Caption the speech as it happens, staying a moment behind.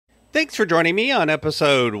Thanks for joining me on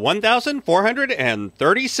episode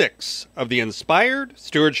 1436 of the Inspired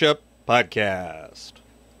Stewardship Podcast.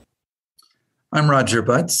 I'm Roger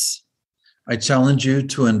Butts. I challenge you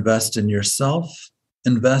to invest in yourself,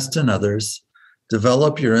 invest in others,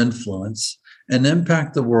 develop your influence, and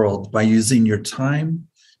impact the world by using your time,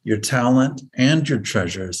 your talent, and your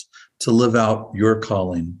treasures to live out your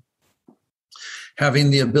calling.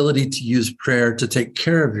 Having the ability to use prayer to take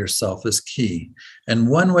care of yourself is key. And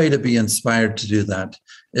one way to be inspired to do that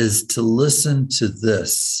is to listen to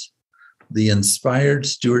this, the Inspired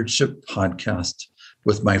Stewardship Podcast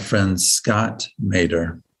with my friend Scott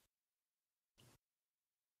Mader.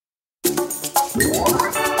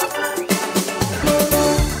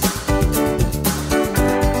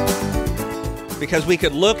 Because we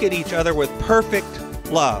could look at each other with perfect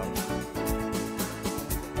love.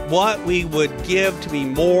 What we would give to be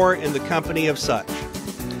more in the company of such.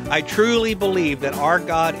 I truly believe that our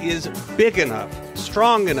God is big enough,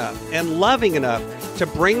 strong enough, and loving enough to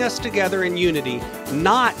bring us together in unity,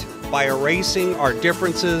 not by erasing our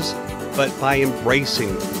differences, but by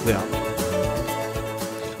embracing them.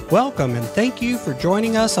 Welcome and thank you for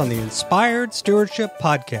joining us on the Inspired Stewardship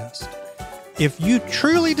Podcast. If you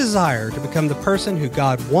truly desire to become the person who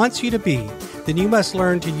God wants you to be, then you must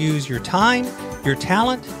learn to use your time, your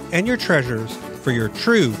talent, and your treasures for your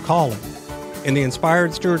true calling. In the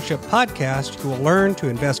Inspired Stewardship Podcast, you will learn to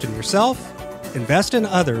invest in yourself, invest in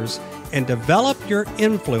others, and develop your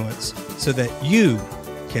influence so that you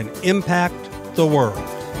can impact the world.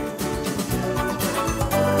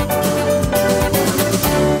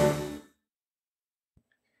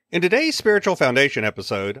 In today's Spiritual Foundation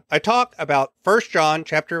episode, I talk about 1 John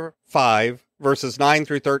chapter 5, verses 9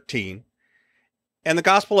 through 13, and the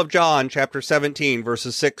Gospel of John chapter 17,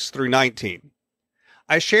 verses 6 through 19.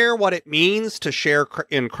 I share what it means to share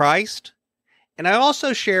in Christ, and I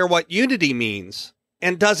also share what unity means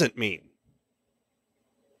and doesn't mean.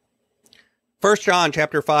 1 John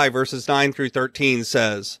chapter 5, verses 9 through 13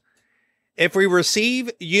 says, "If we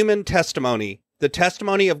receive human testimony, the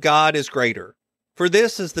testimony of God is greater. For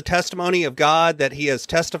this is the testimony of God that he has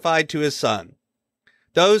testified to his Son.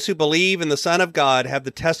 Those who believe in the Son of God have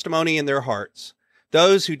the testimony in their hearts.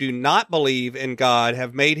 Those who do not believe in God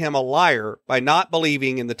have made him a liar by not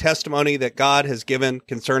believing in the testimony that God has given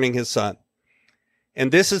concerning his Son. And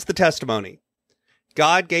this is the testimony.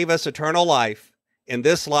 God gave us eternal life, and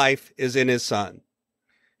this life is in his Son.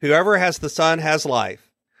 Whoever has the Son has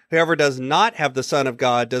life. Whoever does not have the Son of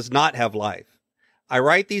God does not have life. I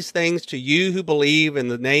write these things to you who believe in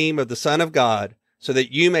the name of the Son of God, so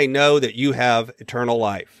that you may know that you have eternal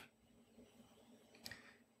life."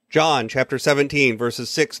 John chapter 17, verses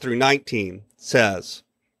 6 through 19 says,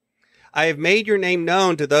 "I have made your name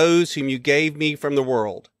known to those whom you gave me from the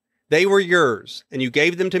world. They were yours, and you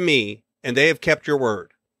gave them to me, and they have kept your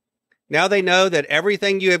word. Now they know that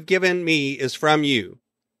everything you have given me is from you.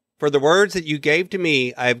 For the words that you gave to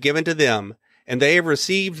me I have given to them, and they have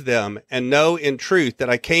received them, and know in truth that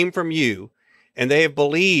I came from you, and they have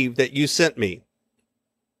believed that you sent me.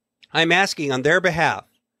 I am asking on their behalf.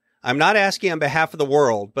 I'm not asking on behalf of the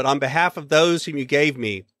world, but on behalf of those whom you gave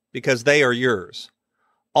me, because they are yours.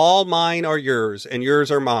 All mine are yours, and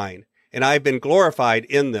yours are mine, and I have been glorified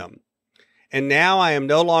in them. And now I am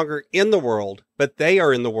no longer in the world, but they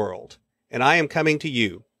are in the world, and I am coming to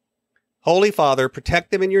you. Holy Father,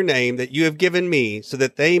 protect them in your name that you have given me, so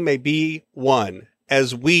that they may be one,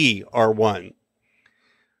 as we are one.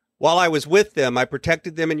 While I was with them, I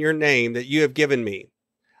protected them in your name that you have given me.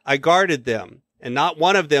 I guarded them, and not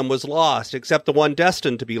one of them was lost except the one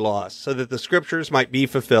destined to be lost, so that the scriptures might be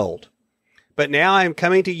fulfilled. But now I am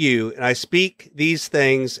coming to you, and I speak these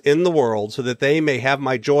things in the world, so that they may have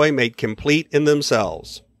my joy made complete in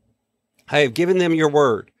themselves. I have given them your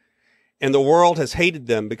word, and the world has hated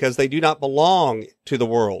them because they do not belong to the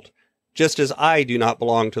world, just as I do not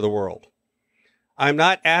belong to the world. I am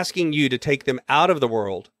not asking you to take them out of the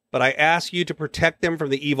world, but I ask you to protect them from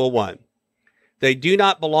the evil one. They do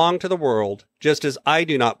not belong to the world, just as I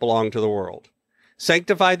do not belong to the world.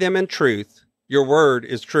 Sanctify them in truth. Your word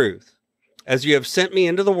is truth. As you have sent me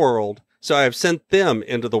into the world, so I have sent them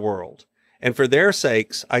into the world. And for their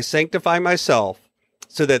sakes I sanctify myself,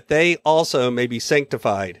 so that they also may be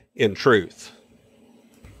sanctified in truth."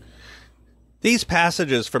 These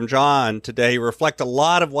passages from John today reflect a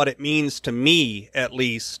lot of what it means to me, at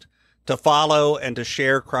least, to follow and to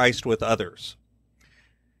share Christ with others.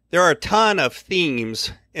 There are a ton of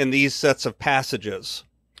themes in these sets of passages.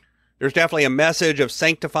 There's definitely a message of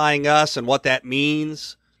sanctifying us and what that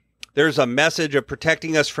means. There's a message of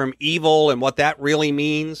protecting us from evil and what that really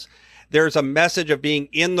means. there's a message of being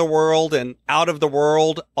in the world and out of the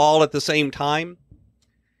world all at the same time.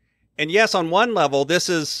 And yes, on one level, this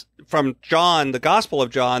is from John, the Gospel of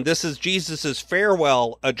John. This is Jesus's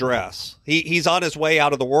farewell address. He's on his way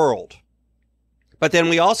out of the world. But then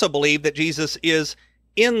we also believe that Jesus is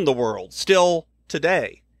in the world still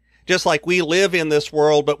today. Just like we live in this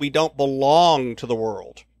world, but we don't belong to the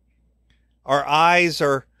world. Our eyes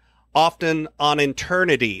are often on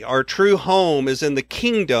eternity. Our true home is in the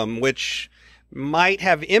kingdom, which might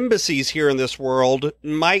have embassies here in this world,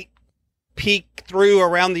 might peek through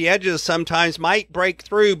around the edges sometimes, might break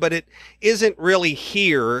through, but it isn't really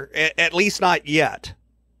here, at least not yet.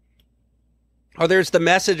 Or there's the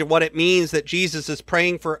message of what it means that Jesus is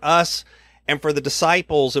praying for us and for the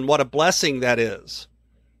disciples, and what a blessing that is.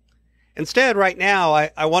 Instead, right now,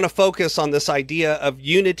 I want to focus on this idea of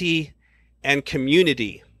unity and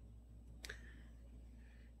community.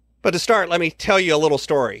 But to start, let me tell you a little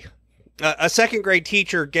story. A second grade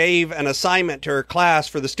teacher gave an assignment to her class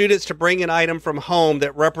for the students to bring an item from home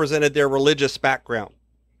that represented their religious background.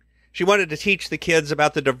 She wanted to teach the kids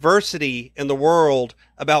about the diversity in the world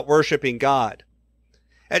about worshiping God.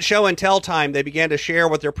 At show and tell time, they began to share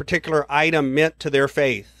what their particular item meant to their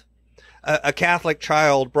faith. A Catholic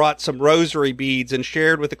child brought some rosary beads and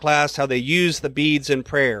shared with the class how they used the beads in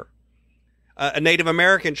prayer. A Native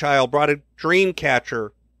American child brought a dream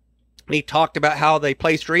catcher, and he talked about how they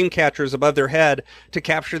placed dream catchers above their head to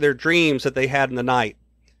capture their dreams that they had in the night.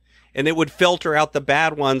 And it would filter out the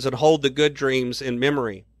bad ones and hold the good dreams in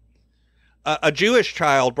memory. A Jewish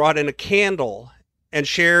child brought in a candle and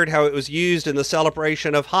shared how it was used in the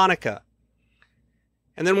celebration of Hanukkah.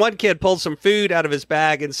 And then one kid pulled some food out of his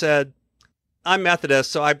bag and said, "I'm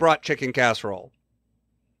Methodist, so I brought chicken casserole."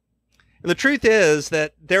 And the truth is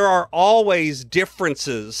that there are always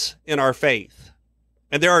differences in our faith.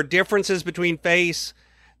 And there are differences between faiths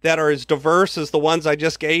that are as diverse as the ones I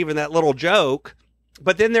just gave in that little joke.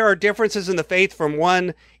 But then there are differences in the faith from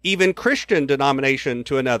one even Christian denomination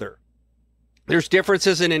to another. There's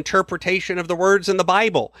differences in interpretation of the words in the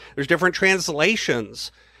Bible. There's different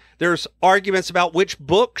translations. There's arguments about which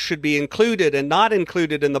book should be included and not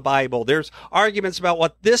included in the Bible. There's arguments about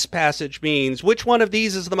what this passage means. Which one of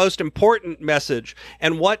these is the most important message?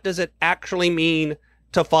 And what does it actually mean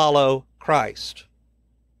to follow Christ?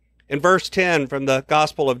 In verse 10 from the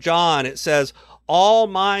Gospel of John, it says, "All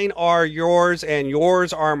mine are yours, and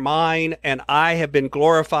yours are mine, and I have been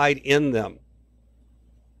glorified in them."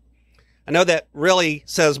 I know that really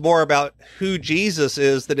says more about who Jesus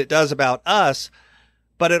is than it does about us,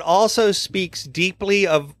 but it also speaks deeply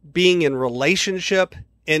of being in relationship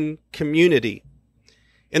and community.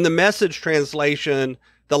 In the Message translation,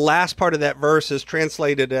 the last part of that verse is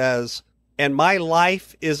translated as, "And my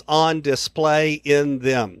life is on display in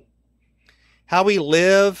them." How we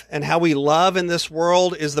live and how we love in this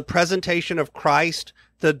world is the presentation of Christ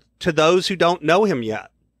to those who don't know him yet.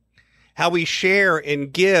 How we share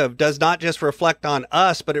and give does not just reflect on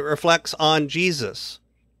us, but it reflects on Jesus.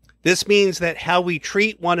 This means that how we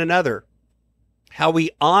treat one another, how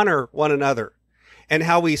we honor one another, and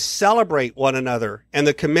how we celebrate one another and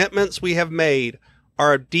the commitments we have made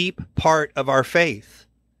are a deep part of our faith.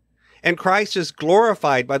 And Christ is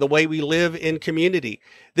glorified by the way we live in community.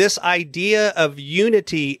 This idea of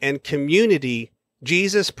unity and community,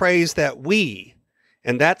 Jesus prays that we,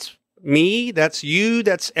 and that's me, that's you,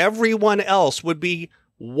 that's everyone else, would be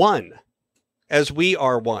one as we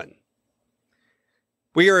are one.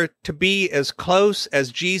 We are to be as close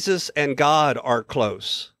as Jesus and God are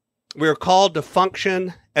close. We are called to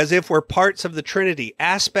function as if we're parts of the Trinity,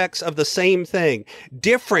 aspects of the same thing.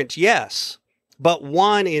 Different, yes, but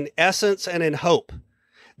one in essence and in hope.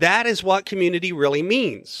 That is what community really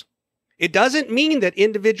means. It doesn't mean that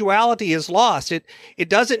individuality is lost. It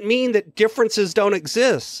doesn't mean that differences don't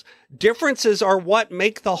exist. Differences are what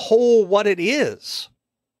make the whole what it is.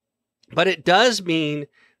 But it does mean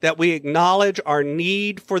that we acknowledge our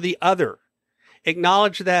need for the other.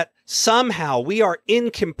 Acknowledge that somehow we are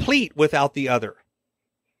incomplete without the other.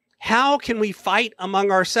 How can we fight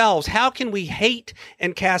among ourselves? How can we hate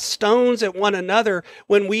and cast stones at one another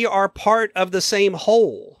when we are part of the same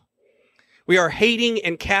whole? We are hating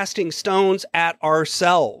and casting stones at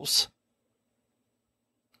ourselves.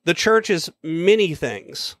 The church is many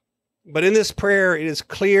things, but in this prayer, it is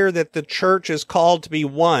clear that the church is called to be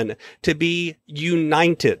one, to be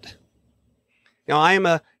united. Now, I am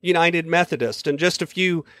a United Methodist, and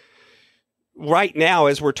right now,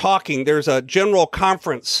 as we're talking, there's a general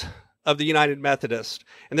conference of the United Methodist,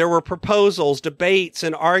 and there were proposals, debates,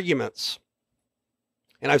 and arguments.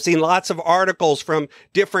 And I've seen lots of articles from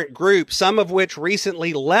different groups, some of which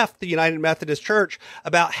recently left the United Methodist Church,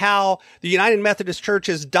 about how the United Methodist Church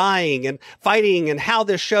is dying and fighting, and how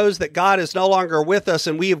this shows that God is no longer with us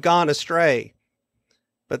and we have gone astray.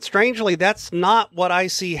 But strangely, that's not what I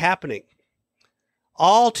see happening.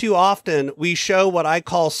 All too often, we show what I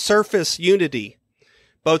call surface unity,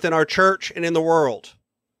 both in our church and in the world.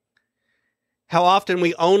 How often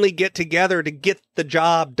we only get together to get the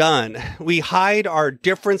job done. We hide our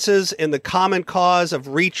differences in the common cause of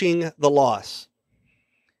reaching the lost.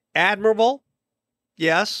 Admirable?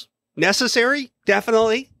 Yes. Necessary?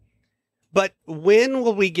 Definitely. But when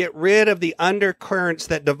will we get rid of the undercurrents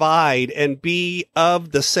that divide and be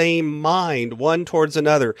of the same mind one towards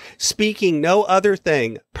another, speaking no other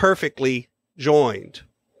thing, perfectly joined?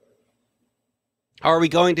 Are we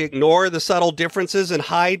going to ignore the subtle differences and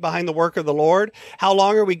hide behind the work of the Lord? How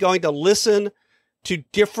long are we going to listen to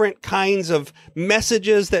different kinds of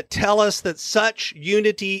messages that tell us that such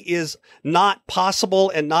unity is not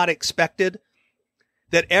possible and not expected?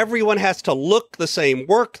 That everyone has to look the same,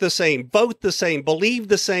 work the same, vote the same, believe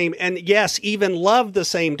the same, and yes, even love the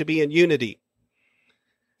same to be in unity.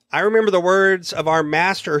 I remember the words of our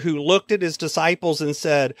master who looked at his disciples and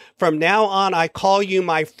said, "From now on, I call you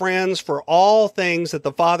my friends, for all things that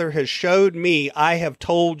the Father has showed me, I have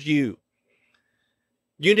told you."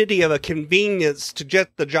 Unity of a convenience to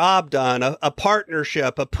get the job done, a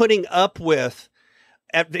partnership, a putting up with,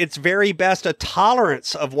 at its very best, a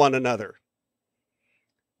tolerance of one another.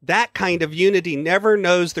 That kind of unity never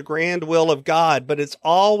knows the grand will of God, but it's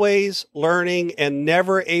always learning and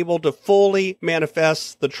never able to fully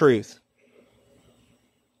manifest the truth.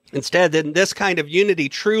 Instead, in this kind of unity,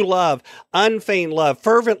 true love, unfeigned love,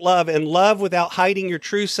 fervent love, and love without hiding your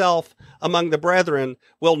true self among the brethren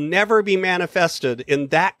will never be manifested in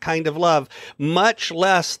that kind of love, much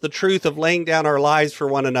less the truth of laying down our lives for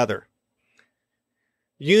one another.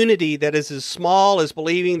 Unity that is as small as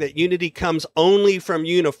believing that unity comes only from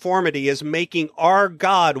uniformity is making our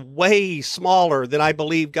God way smaller than I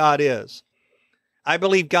believe God is. I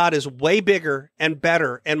believe God is way bigger and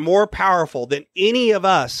better and more powerful than any of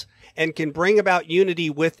us and can bring about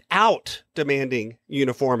unity without demanding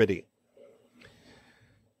uniformity.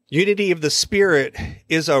 Unity of the Spirit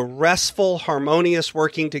is a restful, harmonious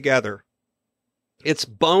working together. It's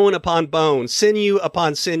bone upon bone, sinew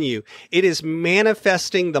upon sinew. It is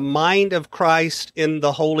manifesting the mind of Christ in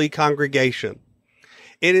the holy congregation.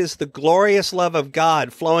 It is the glorious love of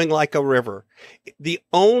God flowing like a river. The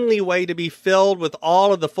only way to be filled with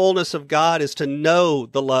all of the fullness of God is to know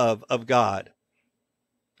the love of God.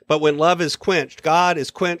 But when love is quenched, God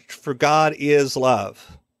is quenched, for God is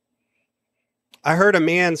love. I heard a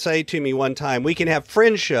man say to me one time, we can have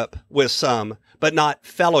friendship with some, but not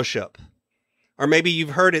fellowship. Or maybe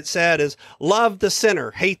you've heard it said as, love the sinner,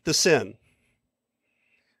 hate the sin.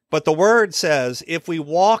 But the word says, if we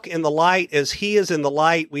walk in the light as he is in the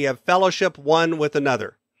light, we have fellowship one with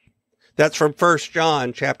another. That's from 1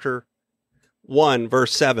 John chapter 1,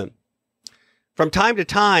 verse 7. From time to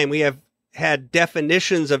time, we have had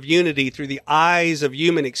definitions of unity through the eyes of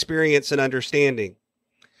human experience and understanding.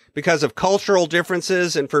 Because of cultural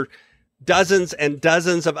differences and for dozens and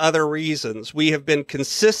dozens of other reasons, we have been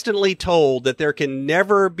consistently told that there can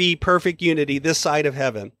never be perfect unity this side of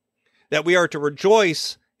heaven, that we are to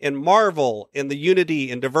rejoice and marvel in the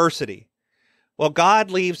unity and diversity. Well,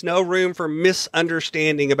 God leaves no room for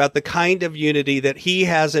misunderstanding about the kind of unity that he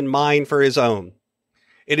has in mind for his own.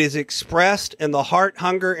 It is expressed in the heart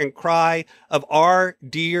hunger and cry of our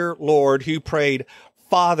dear Lord, who prayed,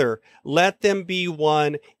 "Father, let them be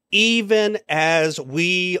one, even as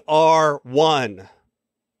we are one."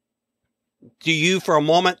 Do you for a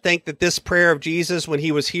moment think that this prayer of Jesus when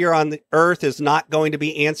he was here on the earth is not going to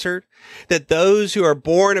be answered? That those who are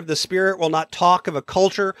born of the Spirit will not talk of a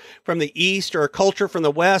culture from the East or a culture from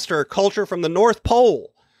the West or a culture from the North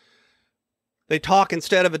Pole? They talk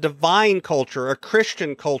instead of a divine culture, a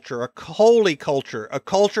Christian culture, a holy culture, a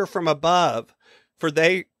culture from above, for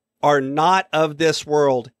they are not of this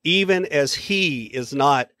world, even as he is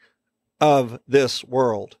not of this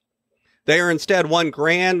world. They are instead one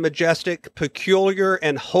grand, majestic, peculiar,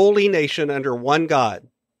 and holy nation under one God.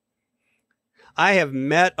 I have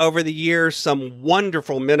met over the years some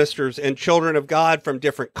wonderful ministers and children of God from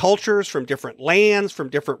different cultures, from different lands, from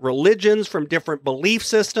different religions, from different belief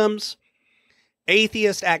systems,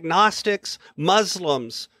 atheists, agnostics,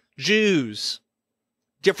 Muslims, Jews,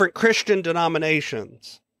 different Christian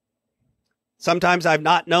denominations. Sometimes I've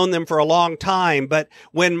not known them for a long time, but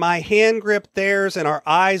when my hand gripped theirs and our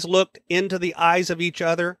eyes looked into the eyes of each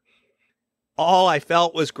other, all I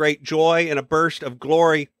felt was great joy and a burst of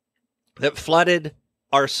glory that flooded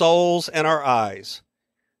our souls and our eyes,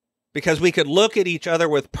 because we could look at each other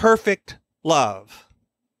with perfect love.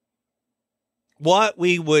 What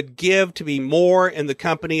we would give to be more in the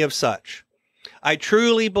company of such. I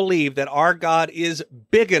truly believe that our God is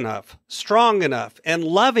big enough, strong enough, and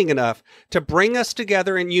loving enough to bring us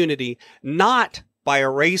together in unity, not by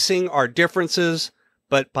erasing our differences,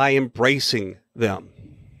 but by embracing them.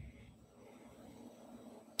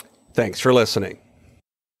 Thanks for listening.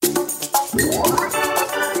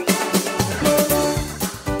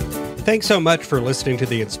 Thanks so much for listening to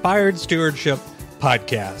the Inspired Stewardship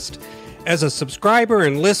podcast. As a subscriber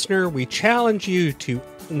and listener, we challenge you to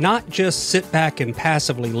not just sit back and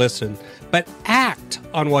passively listen, but act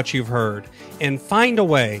on what you've heard and find a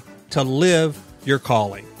way to live your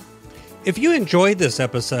calling. If you enjoyed this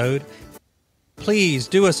episode, please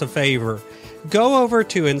do us a favor. Go over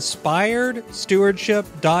to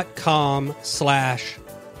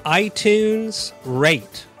inspiredstewardship.com/iTunes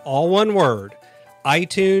rate, all one word,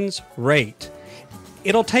 iTunes rate.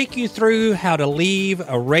 It'll take you through how to leave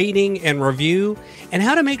a rating and review and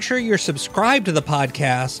how to make sure you're subscribed to the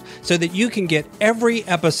podcast so that you can get every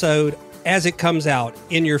episode as it comes out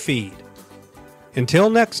in your feed. Until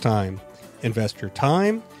next time, invest your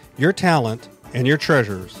time, your talent, and your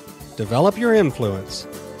treasures. Develop your influence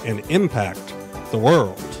and impact the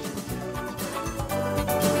world.